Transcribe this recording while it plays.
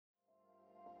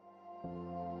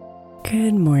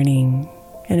Good morning,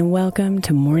 and welcome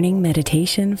to Morning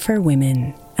Meditation for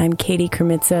Women. I'm Katie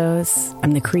Kremitzos.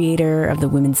 I'm the creator of the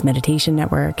Women's Meditation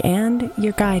Network and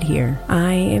your guide here.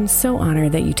 I am so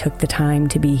honored that you took the time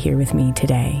to be here with me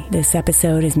today. This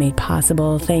episode is made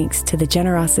possible thanks to the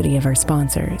generosity of our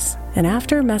sponsors. And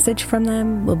after a message from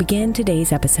them, we'll begin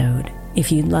today's episode.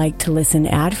 If you'd like to listen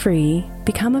ad-free,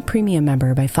 become a premium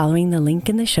member by following the link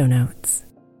in the show notes.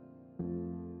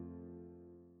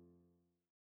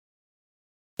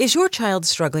 Is your child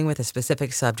struggling with a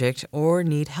specific subject or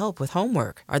need help with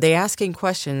homework? Are they asking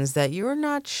questions that you're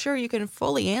not sure you can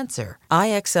fully answer?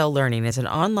 IXL Learning is an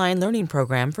online learning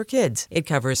program for kids. It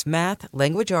covers math,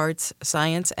 language arts,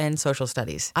 science, and social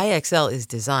studies. IXL is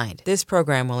designed. This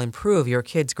program will improve your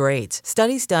kids' grades.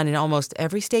 Studies done in almost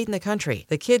every state in the country.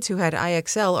 The kids who had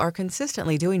IXL are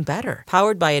consistently doing better.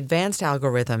 Powered by advanced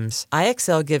algorithms,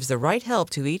 IXL gives the right help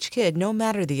to each kid no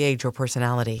matter the age or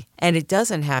personality. And it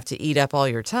doesn't have to eat up all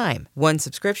your time. One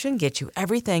subscription gets you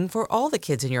everything for all the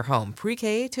kids in your home,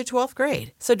 pre-K to 12th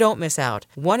grade. So don't miss out.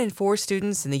 1 in 4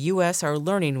 students in the U.S. are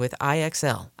learning with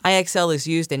IXL. IXL is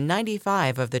used in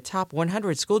 95 of the top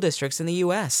 100 school districts in the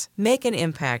U.S. Make an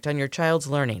impact on your child's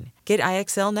learning. Get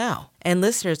IXL now. And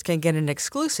listeners can get an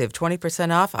exclusive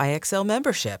 20% off IXL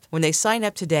membership when they sign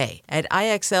up today at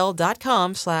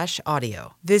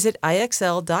IXL.com/audio. Visit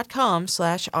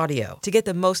IXL.com/audio to get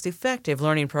the most effective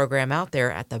learning program out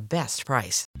there at the best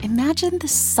price. Imagine the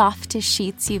softest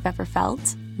sheets you've ever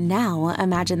felt. Now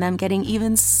imagine them getting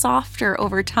even softer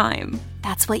over time.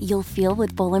 That's what you'll feel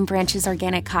with Boll & Branch's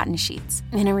organic cotton sheets.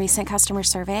 In a recent customer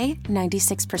survey,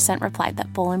 96% replied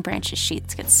that Boll & Branch's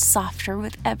sheets get softer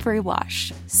with every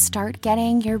wash. Start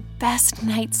getting your best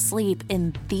night's sleep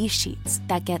in these sheets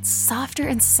that get softer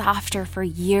and softer for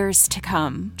years to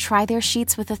come. Try their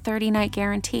sheets with a 30-night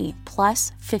guarantee,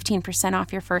 plus 15%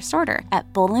 off your first order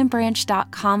at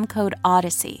bollandbranch.com code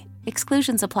ODYSSEY.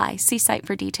 Exclusions apply. See site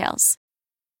for details.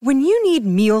 When you need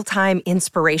mealtime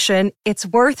inspiration, it's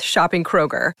worth shopping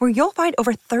Kroger, where you'll find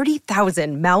over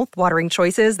 30,000 mouth-watering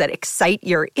choices that excite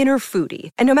your inner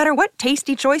foodie. And no matter what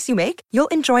tasty choice you make, you'll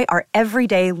enjoy our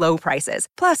everyday low prices,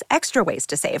 plus extra ways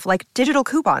to save, like digital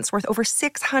coupons worth over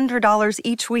 $600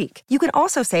 each week. You can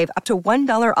also save up to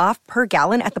 $1 off per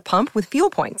gallon at the pump with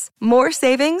fuel points. More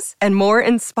savings and more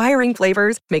inspiring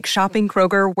flavors make shopping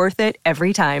Kroger worth it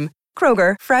every time.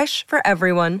 Kroger, fresh for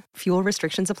everyone. Fuel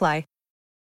restrictions apply.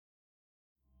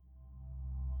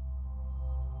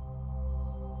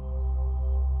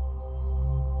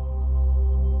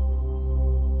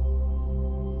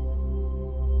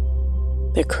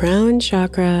 The crown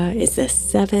chakra is the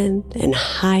 7th and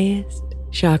highest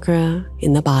chakra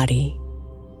in the body,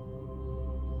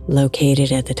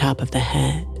 located at the top of the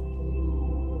head.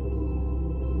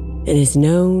 It is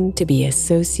known to be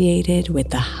associated with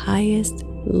the highest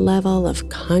level of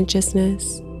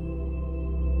consciousness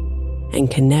and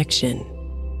connection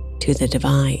to the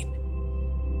divine.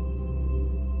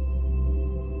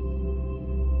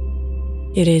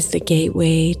 It is the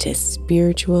gateway to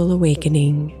spiritual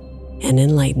awakening and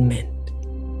enlightenment,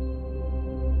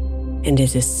 and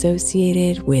is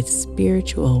associated with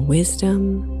spiritual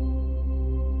wisdom,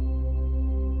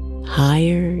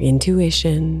 higher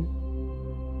intuition,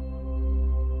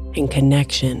 and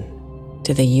connection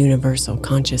to the universal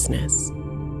consciousness.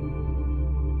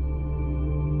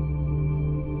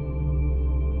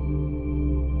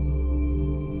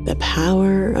 The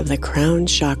power of the crown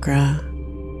chakra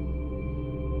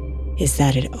is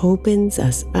that it opens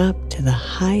us up to the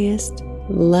highest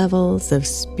levels of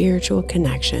spiritual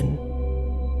connection,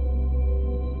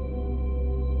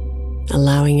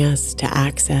 allowing us to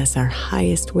access our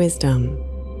highest wisdom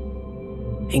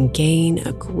and gain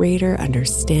a greater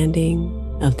understanding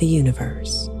of the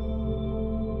universe.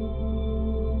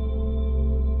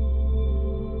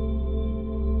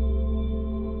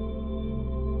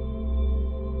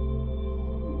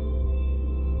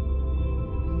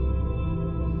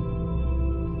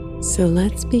 So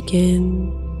let's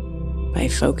begin by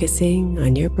focusing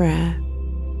on your breath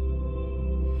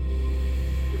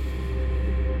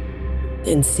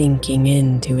and sinking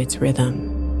into its rhythm.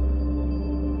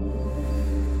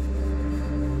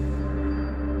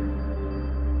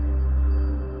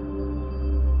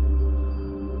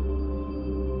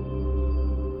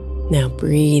 Now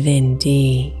breathe in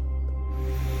deep,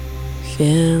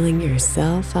 filling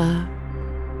yourself up.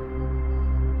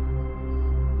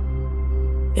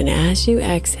 And as you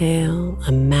exhale,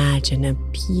 imagine a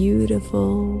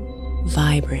beautiful,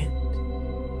 vibrant,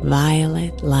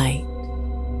 violet light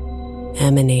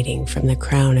emanating from the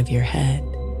crown of your head.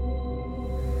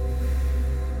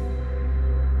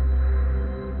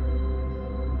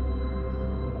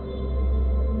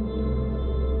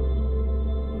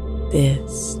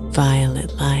 This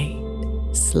violet light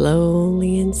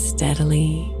slowly and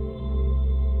steadily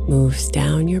moves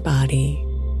down your body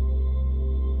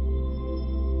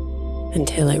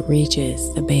until it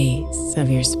reaches the base of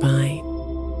your spine.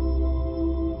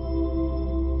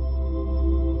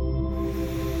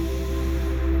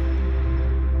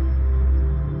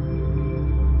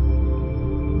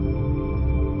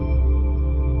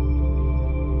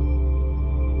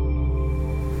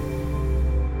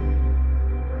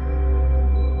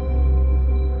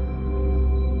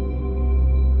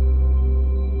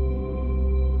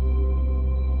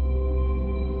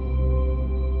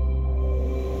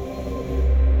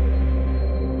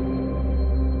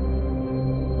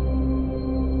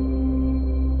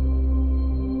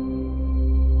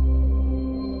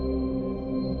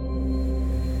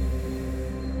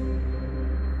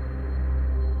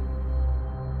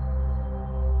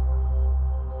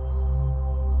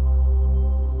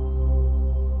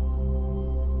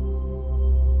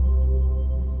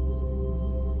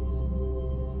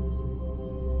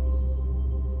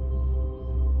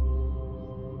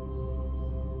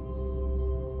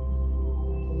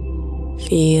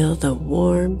 Feel the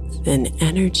warmth and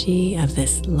energy of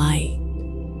this light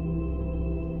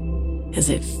as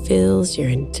it fills your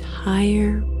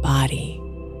entire body.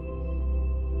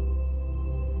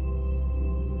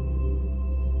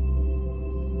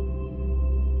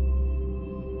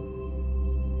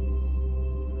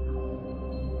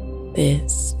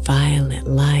 This violet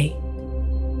light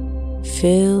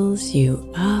fills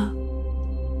you up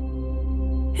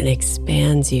and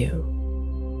expands you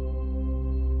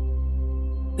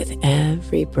with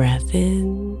every breath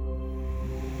in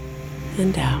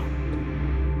and out.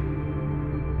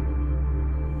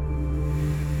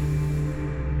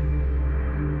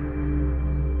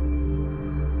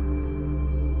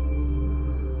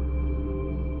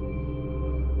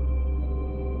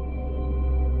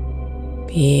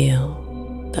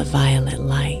 Feel the violet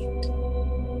light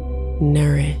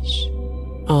nourish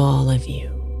all of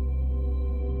you.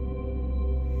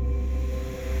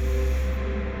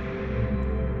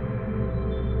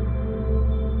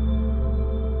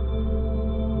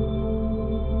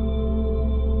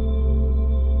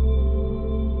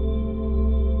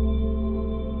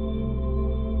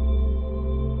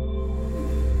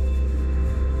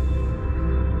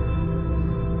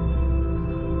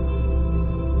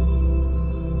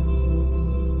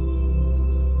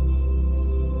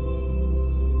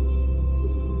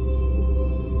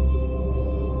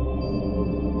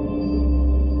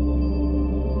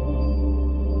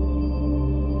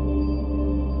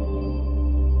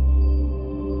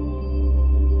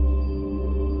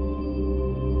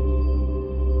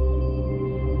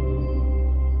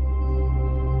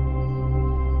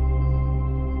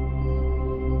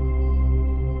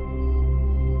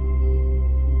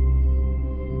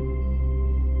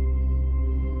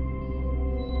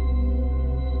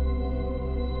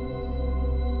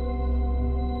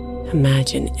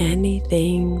 Imagine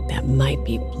anything that might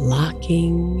be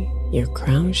blocking your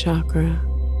crown chakra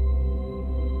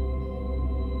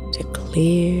to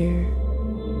clear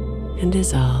and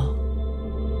dissolve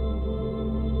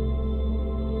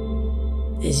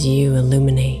as you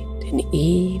illuminate an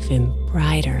even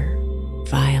brighter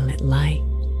violet light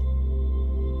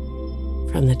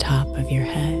from the top of your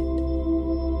head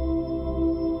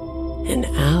and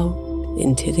out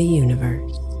into the universe.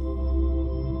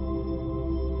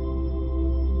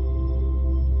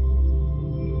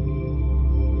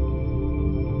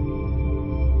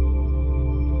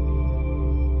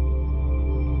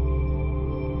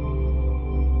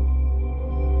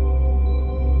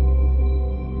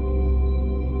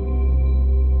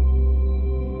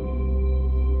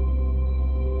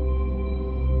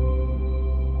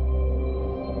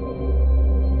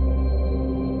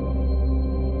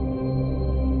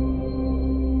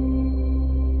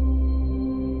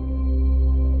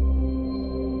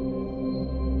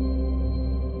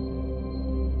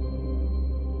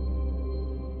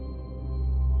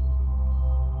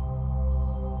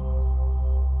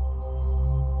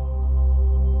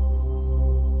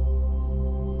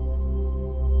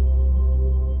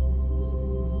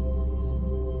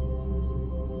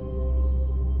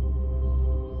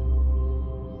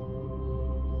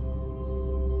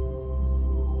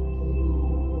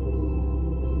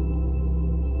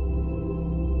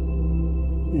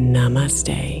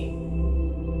 Namaste,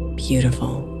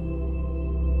 beautiful.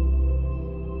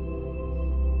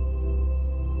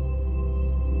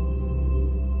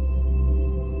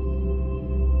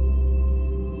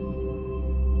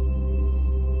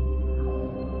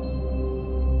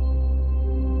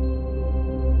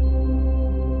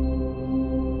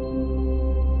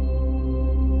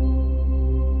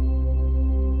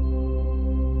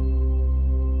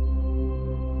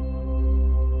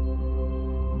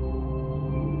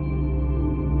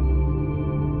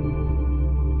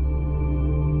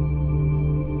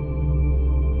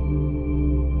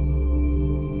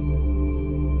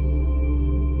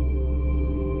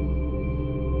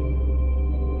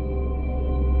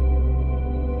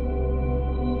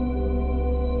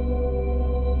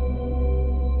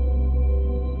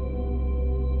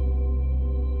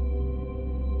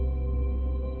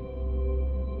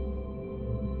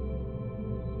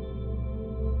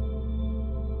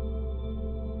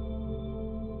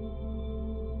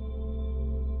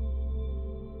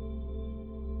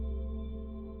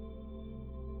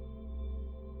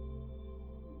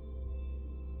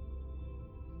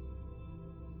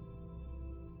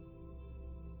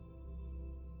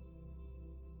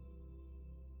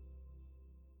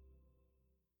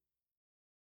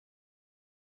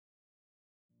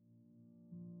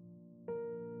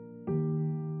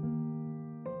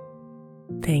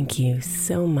 Thank you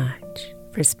so much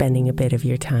for spending a bit of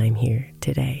your time here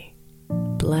today.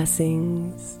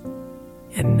 Blessings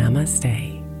and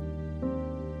namaste.